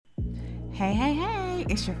Hey,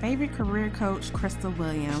 it's your favorite career coach, Crystal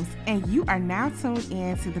Williams, and you are now tuned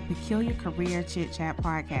in to the Peculiar Career Chit Chat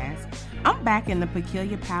podcast. I'm back in the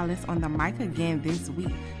Peculiar Palace on the mic again this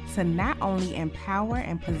week to not only empower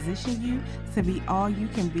and position you to be all you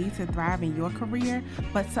can be to thrive in your career,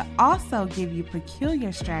 but to also give you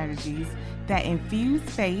peculiar strategies that infuse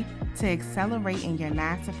faith to accelerate in your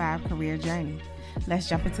 9-to-5 career journey. Let's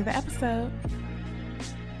jump into the episode.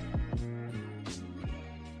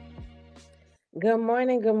 Good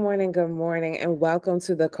morning, and welcome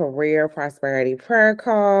to the Career Prosperity Prayer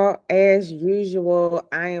Call. As usual,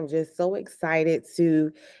 I am just so excited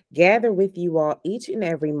to gather with you all each and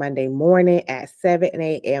every Monday morning at 7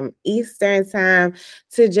 a.m. Eastern Time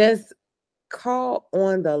to just call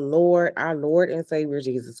on the Lord, our Lord and Savior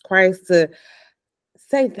Jesus Christ, to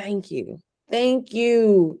say thank you. Thank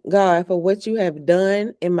you, God, for what you have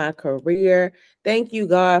done in my career. Thank you,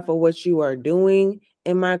 God, for what you are doing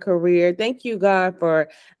in my career. Thank you, God, for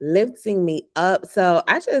lifting me up. So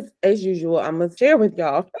I just, as usual, I'm going to share with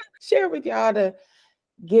y'all to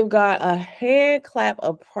give God a hand clap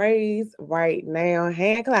of praise right now,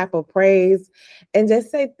 hand clap of praise, and just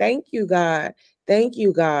say, thank you, God. Thank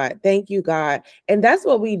you, God. Thank you, God. And that's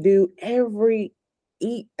what we do every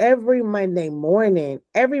Monday morning.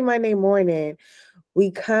 Every Monday morning, we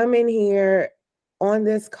come in here on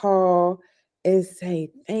this call and say,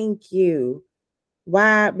 thank you.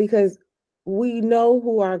 Why? Because we know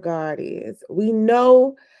who our God is. We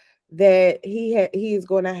know that he is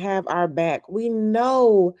going to have our back. We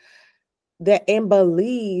know that and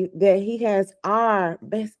believe that he has our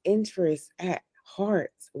best interests at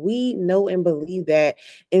heart. We know and believe that.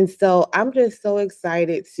 And so I'm just so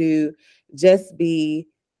excited to just be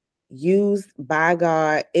used by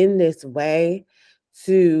God in this way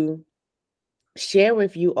to share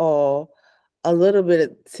with you all a little bit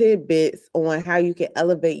of tidbits on how you can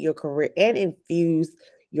elevate your career and infuse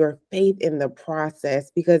your faith in the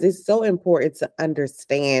process, because it's so important to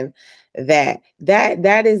understand that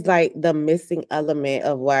is like the missing element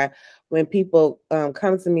of why when people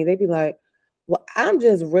come to me, they be like, well, I'm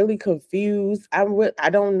just really confused. I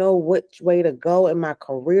don't know which way to go in my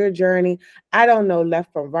career journey. I don't know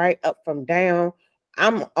left from right, up from down.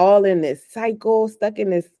 I'm all in this cycle, stuck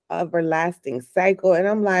in this everlasting cycle. And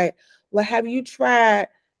I'm like, well, have you tried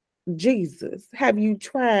Jesus? Have you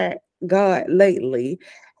tried God lately?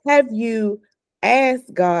 Have you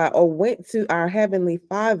asked God or went to our Heavenly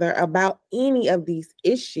Father about any of these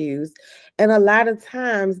issues? And a lot of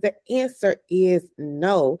times the answer is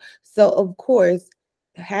no. So, of course,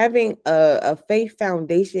 having a faith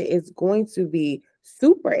foundation is going to be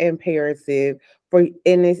super imperative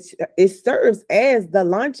and it serves as the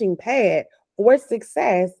launching pad for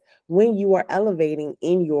success when you are elevating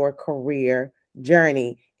in your career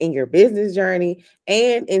journey, in your business journey,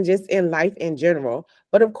 and in just in life in general.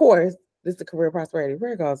 But of course, this is the Career Prosperity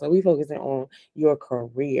Prayer Call, so we focusing on your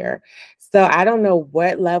career. So I don't know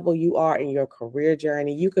what level you are in your career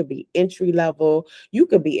journey. You could be entry level, you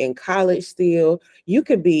could be in college still, you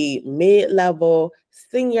could be mid level,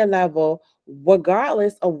 senior level.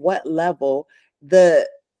 Regardless of what level, the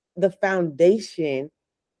foundation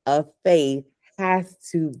of faith has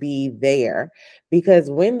to be there, because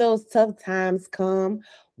when those tough times come,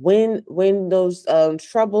 when those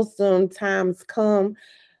troublesome times come,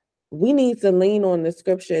 we need to lean on the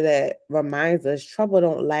scripture that reminds us trouble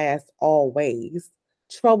don't last always.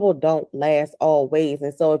 Trouble don't last always.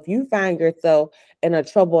 And so if you find yourself in a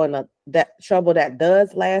trouble and that trouble that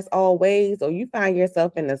does last always, or you find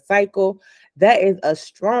yourself in a cycle, that is a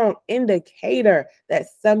strong indicator that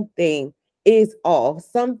something is off,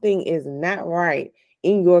 something is not right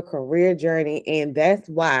in your career journey. And that's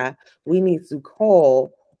why we need to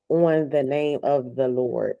call on the name of the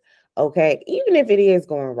Lord. Okay, even if it is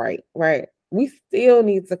going right, we still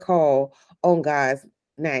need to call on God's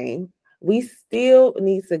name. We still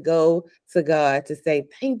need to go to God to say,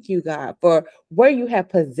 thank you, God, for where you have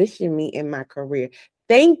positioned me in my career.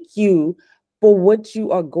 Thank you for what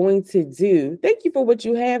you are going to do. Thank you for what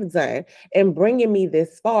you have done and bringing me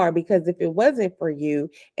this far. Because if it wasn't for you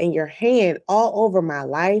and your hand all over my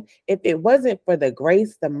life, if it wasn't for the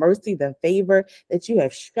grace, the mercy, the favor that you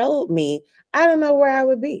have showed me, I don't know where I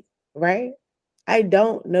would be, right? I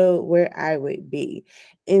don't know where I would be.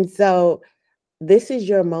 And so this is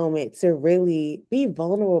your moment to really be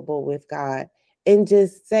vulnerable with God and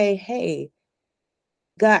just say, hey,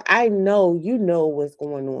 God, I know you know what's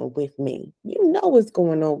going on with me. You know what's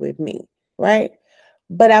going on with me, right?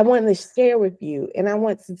 But I want to share with you and I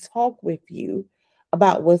want to talk with you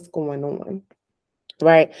about what's going on,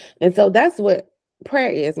 right? And so that's what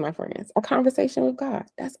prayer is, my friends, a conversation with God.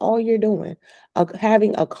 That's all you're doing.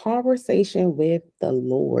 Having a conversation with the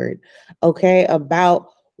Lord, okay, about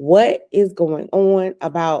what is going on,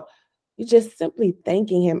 about you just simply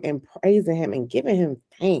thanking Him and praising Him and giving Him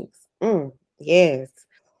thanks. Yes.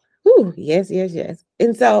 Whew, yes, yes, yes.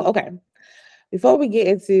 And so, okay, before we get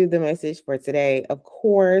into the message for today, of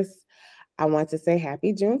course, I want to say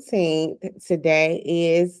happy Juneteenth. Today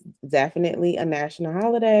is definitely a national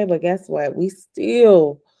holiday, but guess what? We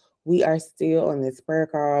are still on this prayer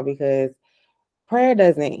call because prayer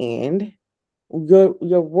doesn't end.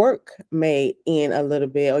 Your work may end a little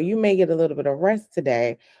bit, or you may get a little bit of rest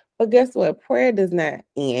today. But guess what? Prayer does not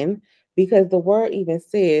end because the word even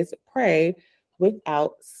says pray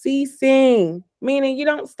without ceasing, meaning you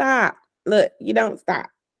don't stop. Look, you don't stop.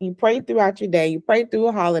 You pray throughout your day, you pray through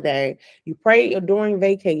a holiday, you pray during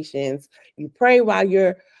vacations, you pray while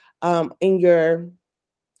you're in your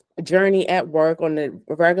journey at work on a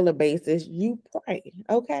regular basis. You pray,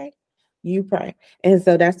 okay? You pray. And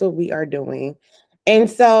so that's what we are doing. And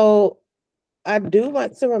so I do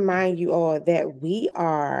want to remind you all that we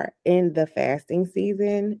are in the fasting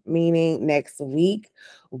season, meaning next week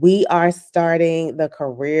we are starting the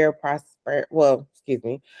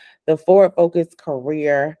the Forward Focus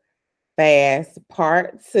Career Fast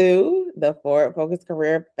Part 2, the Forward Focus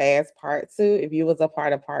Career Fast Part 2. If you was a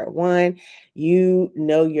part of Part 1, you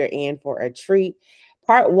know you're in for a treat.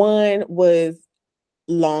 Part 1 was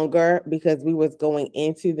longer because we was going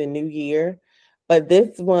into the new year, but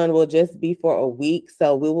this one will just be for a week.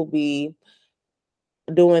 So we will be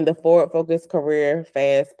doing the Forward Focus Career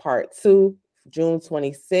Fast Part 2, June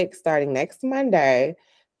 26th, starting next Monday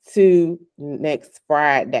to next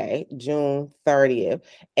Friday, June 30th.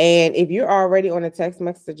 And if you're already on a text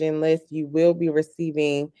messaging list, you will be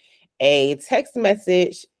receiving a text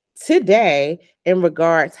message today in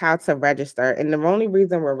regards how to register. And the only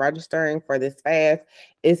reason we're registering for this fast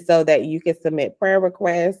is so that you can submit prayer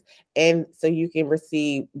requests and so you can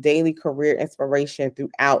receive daily career inspiration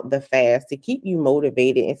throughout the fast to keep you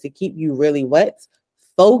motivated and to keep you really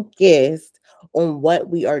focused on what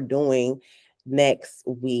we are doing next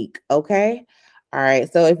week. Okay. All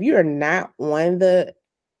right. So if you are not on the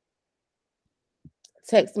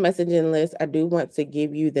text messaging list, I do want to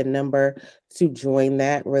give you the number to join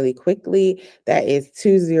that really quickly. That is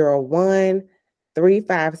 201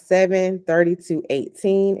 357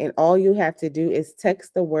 3218. And all you have to do is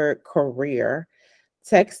text the word career.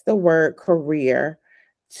 Text the word career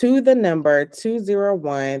to the number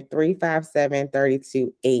 201 357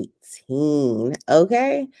 3218.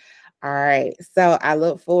 Okay. All right. So I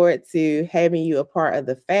look forward to having you a part of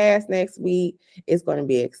the fast next week. It's going to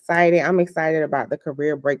be exciting. I'm excited about the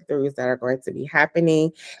career breakthroughs that are going to be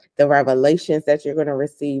happening, the revelations that you're going to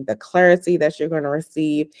receive, the clarity that you're going to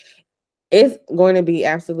receive. It's going to be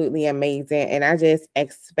absolutely amazing. And I just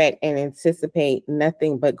expect and anticipate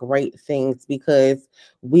nothing but great things because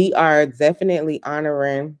we are definitely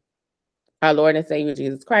honoring our Lord and Savior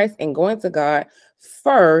Jesus Christ and going to God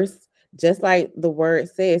first, just like the word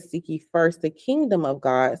says, seek ye first the kingdom of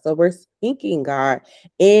God. So we're seeking God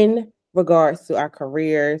in regards to our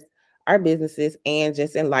careers, our businesses, and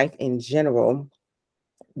just in life in general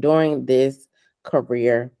during this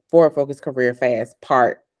Forward Focus Career Fast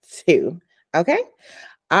Part 2. Okay.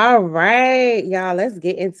 All right, y'all, let's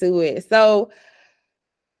get into it. So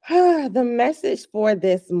the message for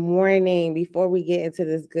this morning, before we get into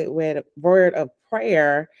this good word of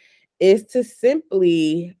prayer, is to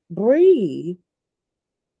simply breathe.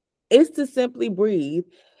 It's to simply breathe.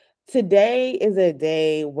 Today is a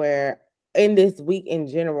day where, in this week in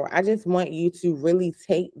general, I just want you to really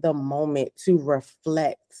take the moment to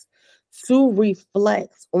reflect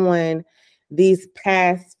on these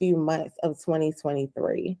past few months of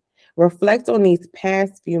 2023. Reflect on these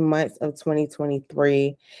past few months of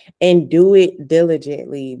 2023 and do it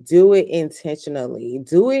diligently, do it intentionally,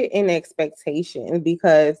 do it in expectation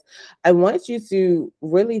because I want you to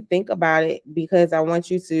really think about it because I want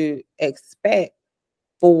you to expect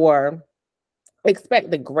the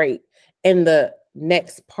great in the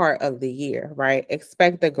next part of the year, right?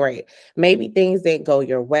 Expect the great. Maybe things didn't go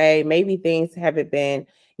your way. Maybe things haven't been,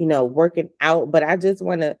 working out. But I just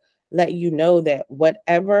want to let you know that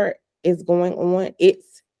whatever is going on, it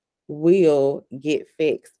will get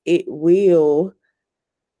fixed. It will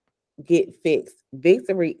get fixed.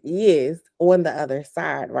 Victory is on the other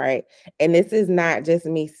side, right? And this is not just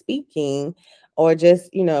me speaking or just,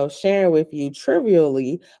 sharing with you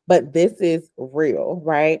trivially, but this is real,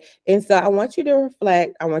 right? And so I want you to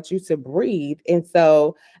reflect, I want you to breathe. And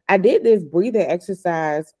so I did this breathing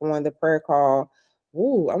exercise on the prayer call.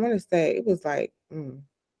 Ooh, I want to say it was like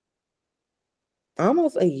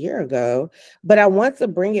almost a year ago, but I want to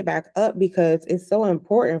bring it back up because it's so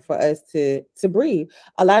important for us to breathe.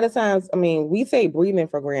 A lot of times, I mean, we take breathing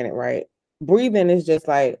for granted, right? Breathing is just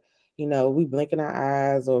like, we blinking our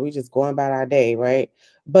eyes or we just going about our day, right?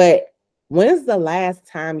 But when's the last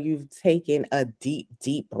time you've taken a deep,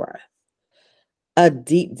 deep breath? A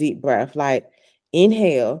deep, deep breath, like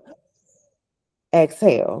inhale,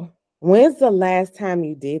 exhale. When's the last time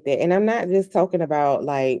you did that? And I'm not just talking about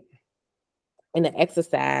like in an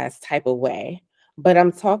exercise type of way, but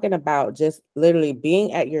I'm talking about just literally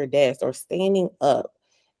being at your desk or standing up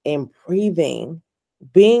and breathing,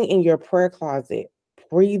 being in your prayer closet,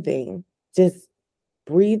 breathing, just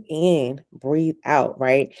breathe in, breathe out,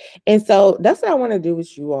 right? And so that's what I want to do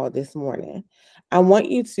with you all this morning. I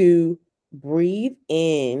want you to breathe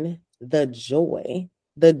in the joy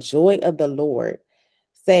of the Lord.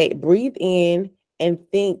 Say, breathe in and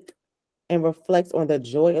think and reflect on the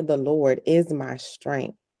joy of the Lord is my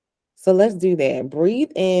strength. So let's do that.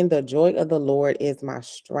 Breathe in, the joy of the Lord is my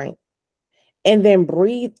strength. And then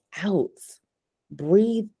breathe out.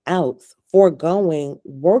 Breathe out, foregoing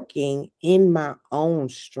working in my own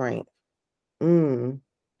strength.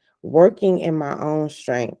 Working in my own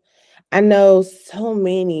strength. I know so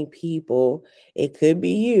many people, it could be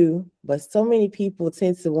you, but so many people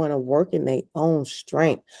tend to want to work in their own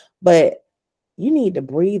strength. But you need to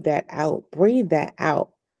breathe that out. Breathe that out.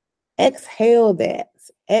 Exhale that.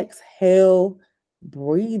 Exhale,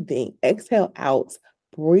 breathing. Exhale out,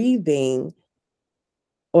 breathing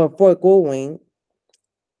or foregoing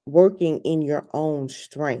working in your own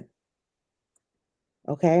strength.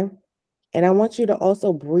 Okay. And I want you to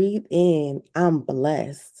also breathe in, I'm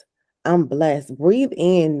blessed. I'm blessed. Breathe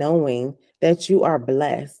in knowing that you are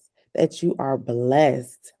blessed, that you are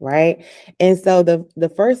blessed, right? And so the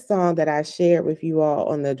first song that I shared with you all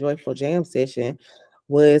on the Joyful Jam session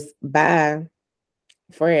was by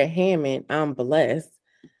Fred Hammond, I'm blessed.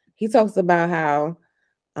 He talks about how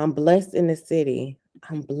I'm blessed in the city.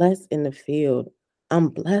 I'm blessed in the field. I'm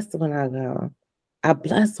blessed when I go. I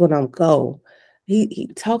bless when I go. He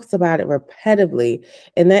talks about it repetitively.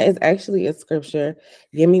 And that is actually a scripture.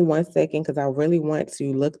 Give me 1 second because I really want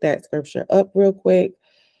to look that scripture up real quick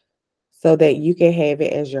so that you can have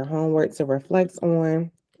it as your homework to reflect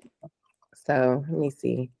on. So let me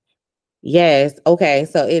see. Yes. Okay.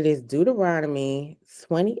 So it is Deuteronomy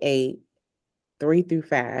 28, 3 through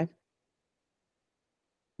 5.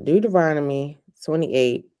 Deuteronomy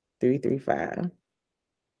 28, 3 through 5.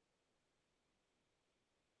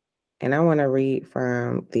 And I want to read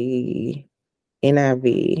from the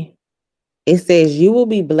NIV. It says, you will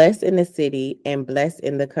be blessed in the city and blessed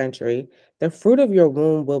in the country. The fruit of your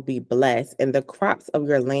womb will be blessed, and the crops of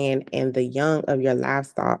your land and the young of your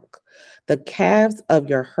livestock, the calves of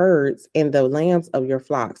your herds and the lambs of your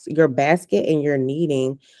flocks. Your basket and your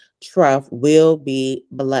kneading trough will be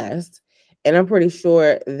blessed. And I'm pretty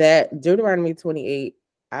sure that Deuteronomy 28,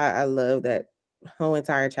 I love that whole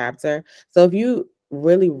entire chapter. So if you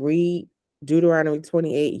really read Deuteronomy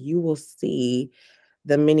 28, you will see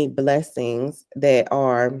the many blessings that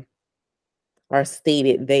are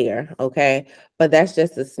stated there, okay? But that's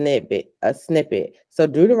just a snippet. So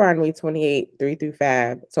Deuteronomy 28, 3 through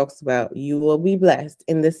 5 talks about you will be blessed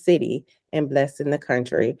in the city and blessed in the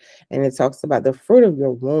country. And it talks about the fruit of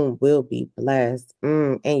your womb will be blessed,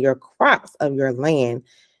 and your crops of your land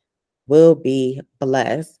will be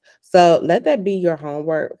blessed. So let that be your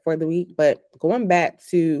homework for the week. But going back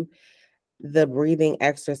to the breathing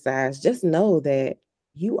exercise, just know that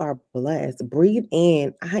you are blessed. Breathe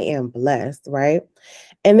in, I am blessed, right?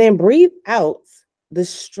 And then breathe out the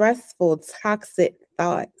stressful, toxic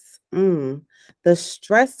thoughts. The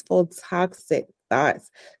stressful, toxic thoughts.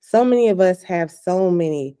 So many of us have so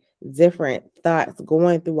many different thoughts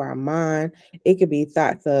going through our mind. It could be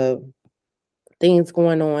thoughts of things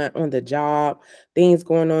going on the job, things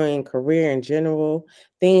going on in career in general,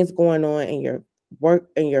 things going on in your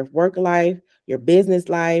work life, your business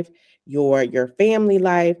life, your family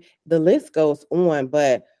life. The list goes on,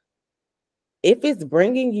 but if it's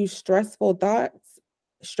bringing you stressful thoughts,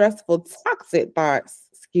 stressful toxic thoughts,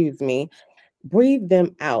 excuse me, breathe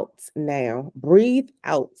them out now. Breathe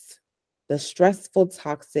out the stressful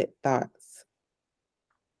toxic thoughts.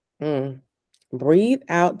 Breathe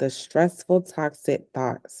out the stressful, toxic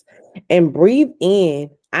thoughts and breathe in,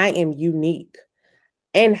 I am unique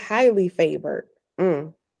and highly favored.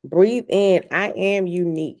 Breathe in, I am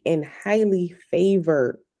unique and highly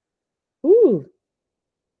favored. Ooh,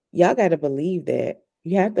 y'all got to believe that.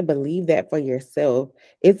 You have to believe that for yourself.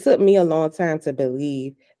 It took me a long time to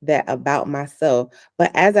believe that about myself. But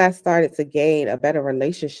as I started to gain a better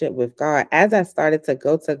relationship with God, as I started to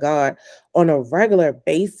go to God on a regular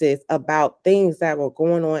basis about things that were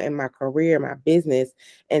going on in my career, my business,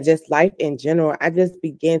 and just life in general, I just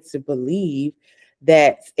began to believe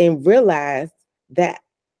that and realize that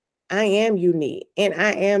I am unique and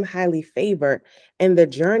I am highly favored. And the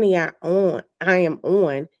journey I am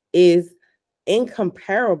on is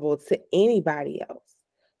incomparable to anybody else.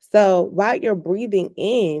 So while you're breathing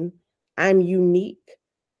in, I'm unique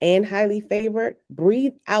and highly favored,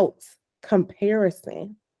 breathe out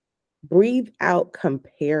comparison. Breathe out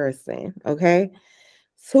comparison. Okay.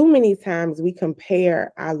 Too many times we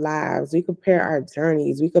compare our lives, we compare our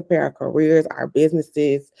journeys, we compare our careers, our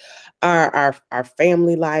businesses, our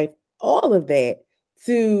family life, all of that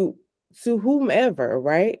to whomever,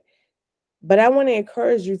 right? But I want to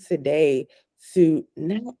encourage you today to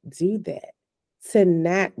not do that. To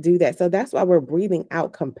not do that. So that's why we're breathing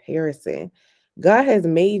out comparison. God has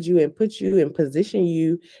made you and put you and position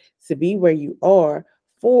you to be where you are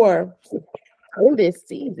for in this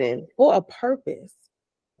season for a purpose.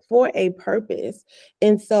 For a purpose.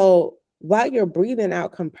 And so while you're breathing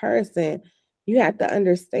out comparison, you have to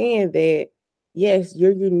understand that yes,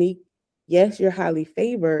 you're unique. Yes, you're highly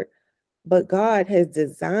favored, but God has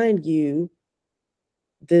designed you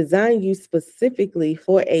specifically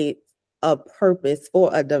for a purpose, for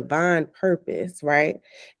a divine purpose, right?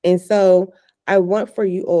 And so I want for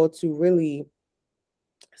you all to really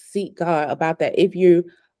seek God about that. If you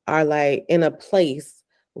are like in a place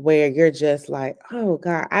where you're just like, oh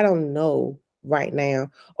God, I don't know right now,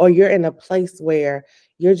 or you're in a place where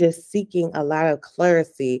you're just seeking a lot of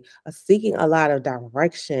clarity, seeking a lot of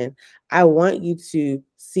direction, I want you to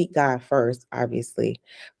seek God first, obviously,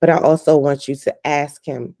 but I also want you to ask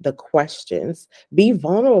Him the questions. Be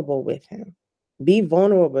vulnerable with Him. Be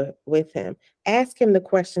vulnerable with Him. Ask Him the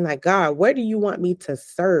question like, God, where do you want me to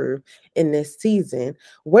serve in this season?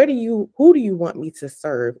 Who do you want me to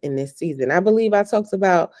serve in this season? I believe I talked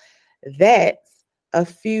about that a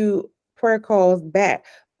few prayer calls back,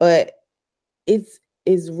 but it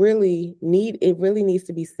really needs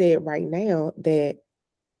to be said right now that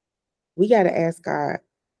we got to ask God,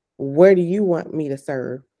 where do you want me to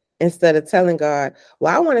serve? Instead of telling God,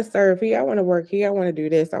 well, I want to serve here, I want to work here, I want to do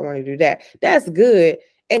this, I want to do that. That's good.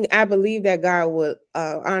 And I believe that God will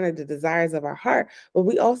honor the desires of our heart. But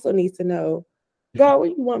we also need to know, God, where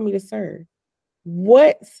you want me to serve?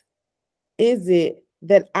 What is it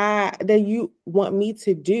that you want me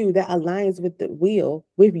to do that aligns with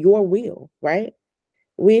your will, right?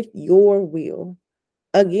 With your will.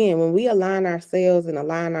 Again, when we align ourselves and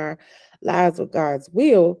align our lives with God's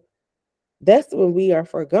will, that's when we are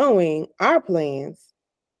foregoing our plans.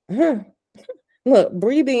 Huh. Look,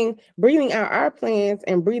 breathing out our plans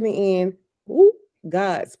and breathing in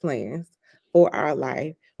God's plans for our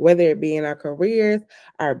life, whether it be in our careers,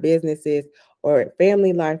 our businesses, or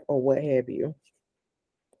family life, or what have you.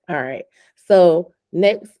 All right. So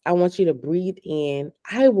next, I want you to breathe in.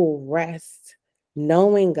 I will rest,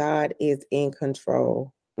 knowing God is in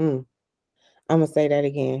control. I'm going to say that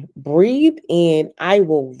again. Breathe in, I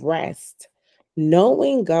will rest,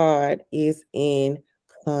 knowing God is in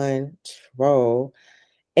control.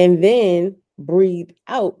 And then breathe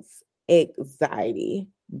out anxiety.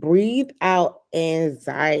 Breathe out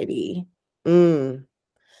anxiety.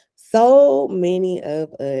 So many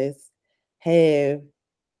of us have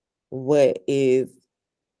what is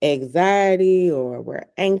anxiety, or we're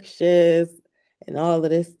anxious and all of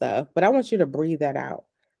this stuff. But I want you to breathe that out.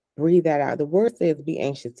 Breathe that out. The word says, be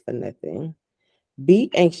anxious for nothing. Be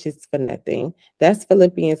anxious for nothing. That's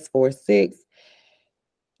Philippians 4:6.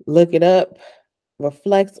 Look it up,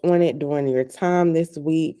 reflect on it during your time this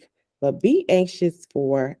week, but be anxious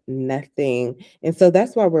for nothing. And so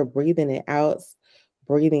that's why we're breathing it out,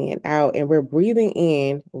 and we're breathing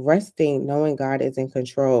in, resting, knowing God is in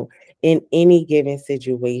control in any given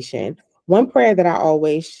situation. One prayer that I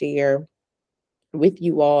always share with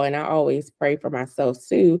you all, and I always pray for myself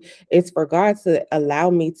too, is for God to allow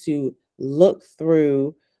me to look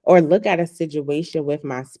at a situation with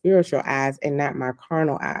my spiritual eyes and not my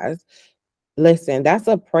carnal eyes. Listen, that's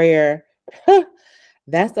a prayer.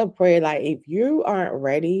 That's a prayer. Like, if you aren't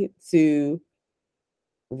ready to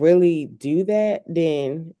really do that,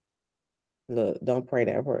 then look, don't pray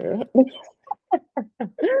that prayer.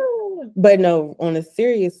 But no, on a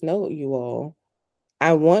serious note, you all,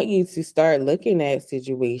 I want you to start looking at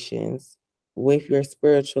situations with your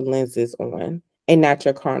spiritual lenses on and not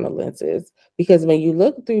your carnal lenses. Because when you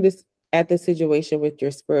look through this at the situation with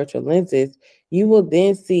your spiritual lenses, you will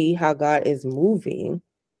then see how God is moving.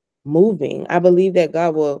 I believe that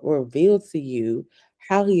God will reveal to you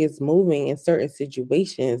how he is moving in certain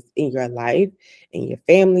situations in your life, in your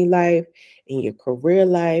family life, in your career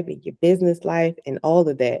life, in your business life, and all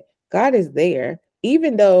of that. God is there.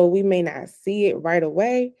 Even though we may not see it right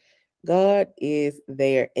away, God is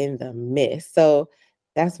there in the midst. So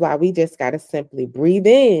that's why we just got to simply breathe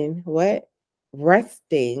in what?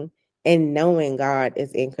 Resting and knowing God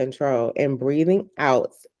is in control, and breathing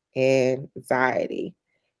out anxiety.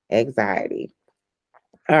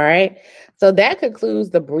 All right. So that concludes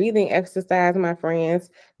the breathing exercise, my friends.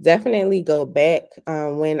 Definitely go back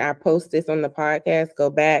when I post this on the podcast, go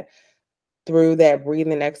back through that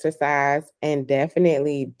breathing exercise and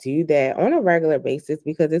definitely do that on a regular basis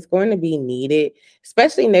because it's going to be needed,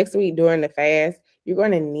 especially next week during the fast. You're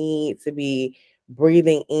going to need to be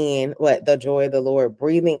breathing in what the joy of the Lord,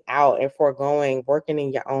 breathing out and foregoing, working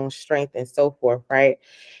in your own strength and so forth, right?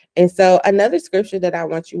 And so another scripture that I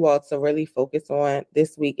want you all to really focus on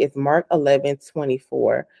this week is Mark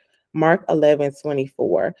 11:24. Mark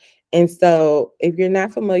 11:24. And so if you're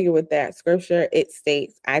not familiar with that scripture, it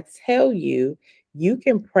states, I tell you, you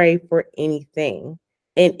can pray for anything.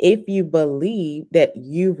 And if you believe that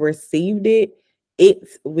you've received it, it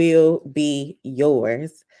will be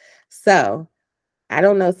yours. So I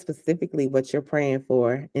don't know specifically what you're praying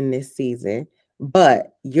for in this season,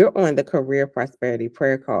 but you're on the Career Prosperity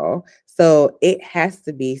Prayer Call. So it has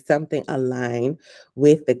to be something aligned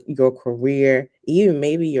with your career, even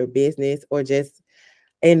maybe your business or just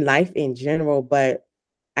in life in general. But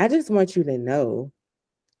I just want you to know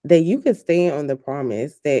that you can stand on the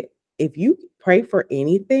promise that if you pray for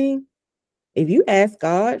anything, if you ask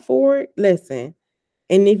God for it, listen,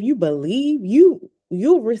 and if you believe,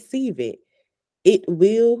 you'll receive it. It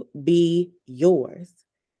will be yours.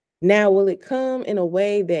 Now, will it come in a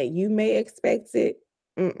way that you may expect it?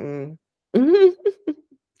 Mm-mm.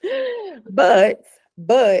 but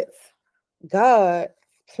but God's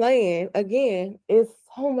plan again is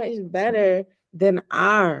so much better than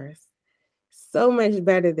ours. So much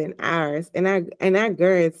better than ours. And I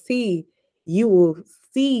guarantee you will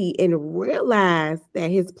see and realize that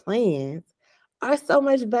his plans are so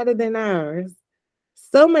much better than ours.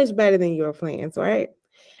 So much better than your plans, right?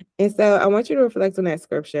 And so I want you to reflect on that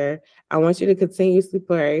scripture. I want you to continuously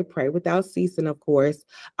pray without ceasing, of course.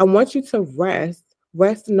 I want you to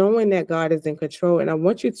rest knowing that God is in control. And I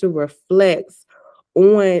want you to reflect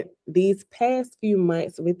on these past few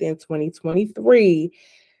months within 2023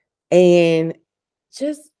 and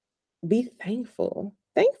just be thankful.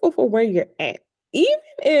 Thankful for where you're at. Even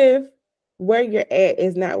if where you're at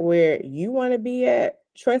is not where you want to be at,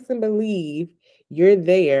 trust and believe you're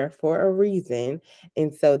there for a reason.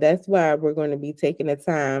 And so that's why we're going to be taking the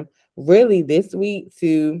time really this week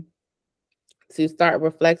to start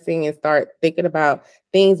reflecting and start thinking about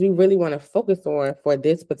things we really want to focus on for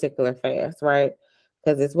this particular fast, right?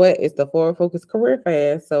 Because it's the forward focus career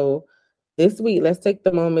fast. So this week, let's take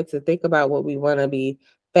the moment to think about what we want to be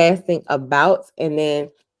fasting about. And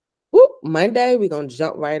then Monday, we're going to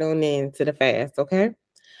jump right on into the fast, okay?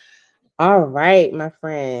 All right, my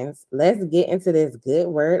friends, let's get into this good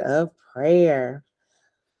word of prayer.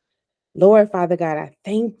 Lord, Father God, I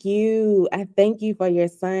thank you. I thank you for your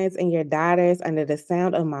sons and your daughters under the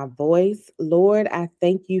sound of my voice. Lord, I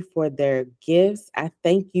thank you for their gifts. I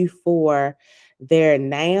thank you for their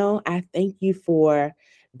now. I thank you for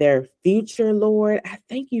their future, Lord. I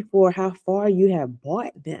thank you for how far you have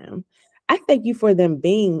brought them. I thank you for them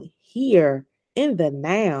being here in the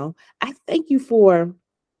now. I thank you for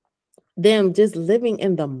them just living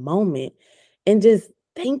in the moment and just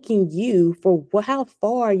thanking you for how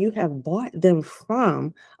far you have brought them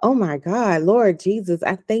from. Oh my God, Lord Jesus,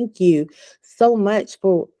 I thank you so much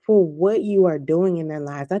for what you are doing in their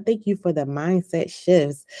lives. I thank you for the mindset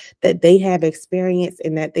shifts that they have experienced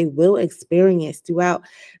and that they will experience throughout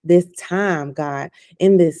this time, God,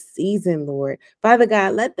 in this season, Lord. Father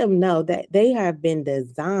God, let them know that they have been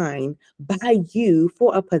designed by you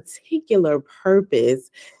for a particular purpose,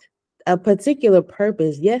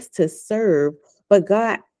 yes, to serve, but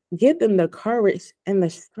God, give them the courage and the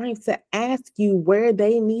strength to ask you where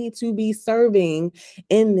they need to be serving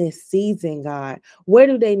in this season, God. Where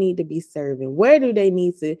do they need to be serving? Who do they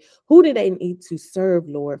need to serve,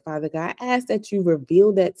 Lord, Father God? I ask that you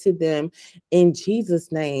reveal that to them in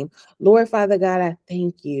Jesus' name. Lord, Father God, I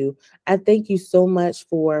thank you. I thank you so much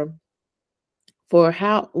for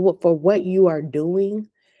what you are doing,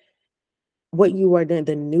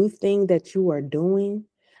 the new thing that you are doing.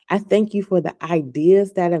 I thank you for the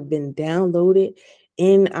ideas that have been downloaded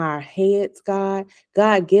in our heads, God.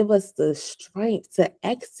 God, give us the strength to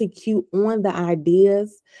execute on the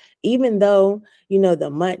ideas, even though,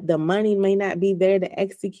 the money may not be there to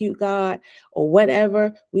execute, God, or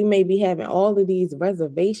whatever. We may be having all of these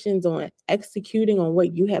reservations on executing on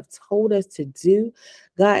what you have told us to do,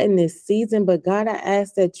 God, in this season. But God, I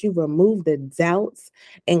ask that you remove the doubts.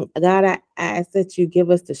 And God, I ask that you give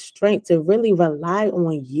us the strength to really rely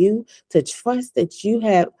on you, to trust that you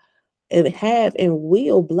have and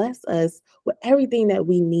will bless us with everything that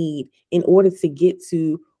we need in order to get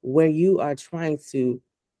to where you are trying to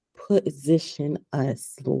position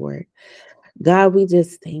us, Lord. God, we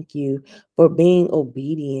just thank you for being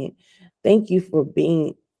obedient. Thank you for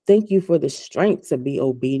the strength to be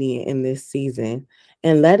obedient in this season.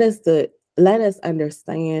 And let us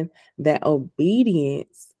understand that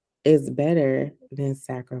obedience is better than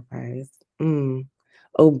sacrifice.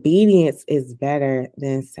 Obedience is better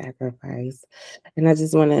than sacrifice. And I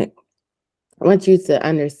just want you to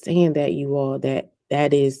understand that, you all,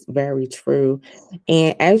 that is very true.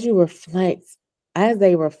 And as they reflect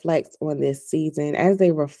on this season, as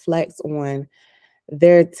they reflect on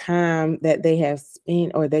their time that they have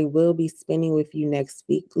spent or they will be spending with you next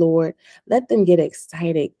week, Lord, let them get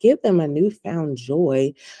excited. Give them a newfound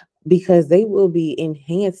joy, because they will be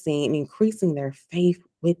enhancing and increasing their faith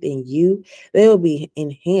within you. They will be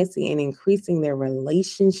enhancing and increasing their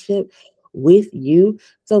relationship with you.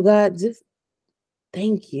 So God, just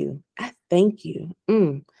thank you. I thank you.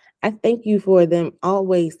 I thank you for them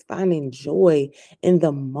always finding joy in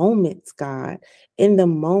the moments, God, in the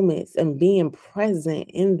moments, and being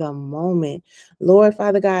present in the moment. Lord,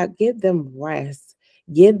 Father God, give them rest.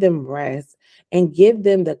 Give them rest and give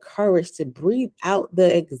them the courage to breathe out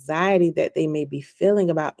the anxiety that they may be feeling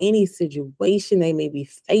about any situation they may be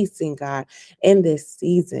facing, God, in this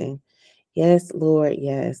season. Yes, Lord.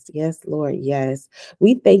 Yes. Yes, Lord. Yes.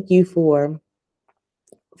 We thank you for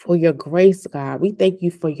your grace, God. We thank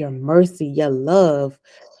you for your mercy, your love.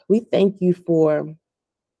 We thank you for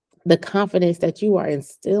the confidence that you are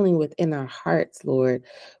instilling within our hearts, Lord.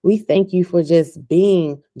 We thank you for just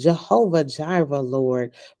being Jehovah Jireh,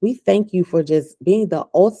 Lord. We thank you for just being the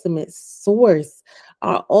ultimate source,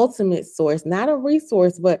 our ultimate source, not a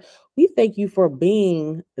resource, but we thank you for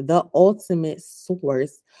being the ultimate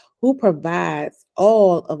source who provides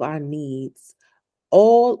all of our needs,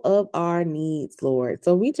 Lord.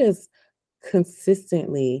 So we just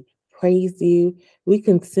consistently praise you. We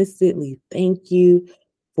consistently thank you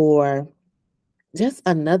for just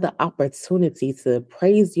another opportunity to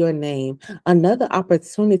praise your name, another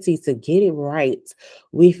opportunity to get it right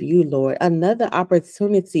with you, Lord, another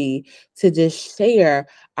opportunity to just share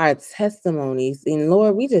our testimonies. And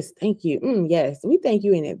Lord, we just thank you. Yes, we thank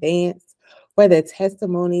you in advance for the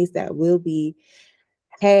testimonies that will be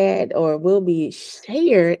had or will be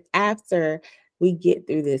shared after we get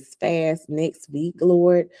through this fast next week,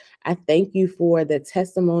 Lord. I thank you for the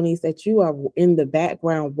testimonies that you are in the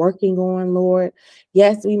background working on, Lord.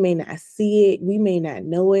 Yes, we may not see it, we may not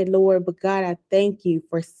know it, Lord, but God, I thank you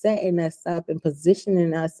for setting us up and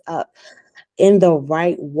positioning us up in the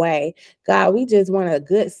right way. God, we just want a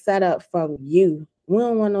good setup from you. We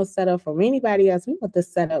don't want no setup from anybody else. We want the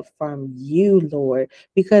setup from you, Lord,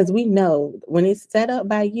 because we know when it's set up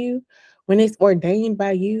by you, when it's ordained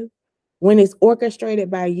by you, when it's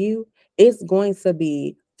orchestrated by you, it's going to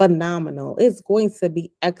be phenomenal. It's going to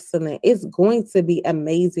be excellent. It's going to be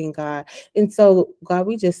amazing, God. And so, God,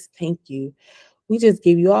 we just thank you. We just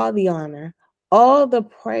give you all the honor, all the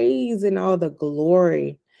praise, and all the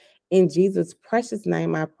glory. In Jesus' precious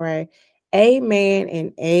name, I pray. Amen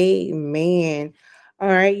and amen. All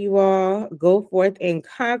right, you all, go forth and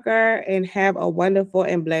conquer and have a wonderful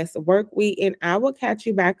and blessed work week. And I will catch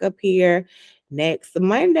you back up here next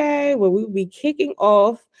Monday, where we will be kicking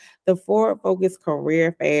off the Forward Focus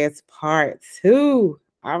Career Fast Part 2.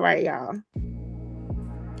 All right, y'all.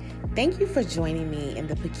 Thank you for joining me in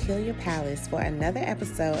the Peculiar Palace for another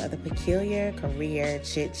episode of the Peculiar Career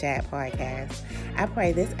Chit Chat Podcast. I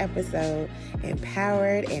pray this episode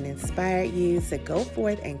empowered and inspired you to go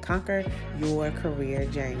forth and conquer your career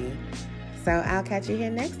journey. So I'll catch you here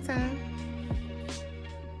next time.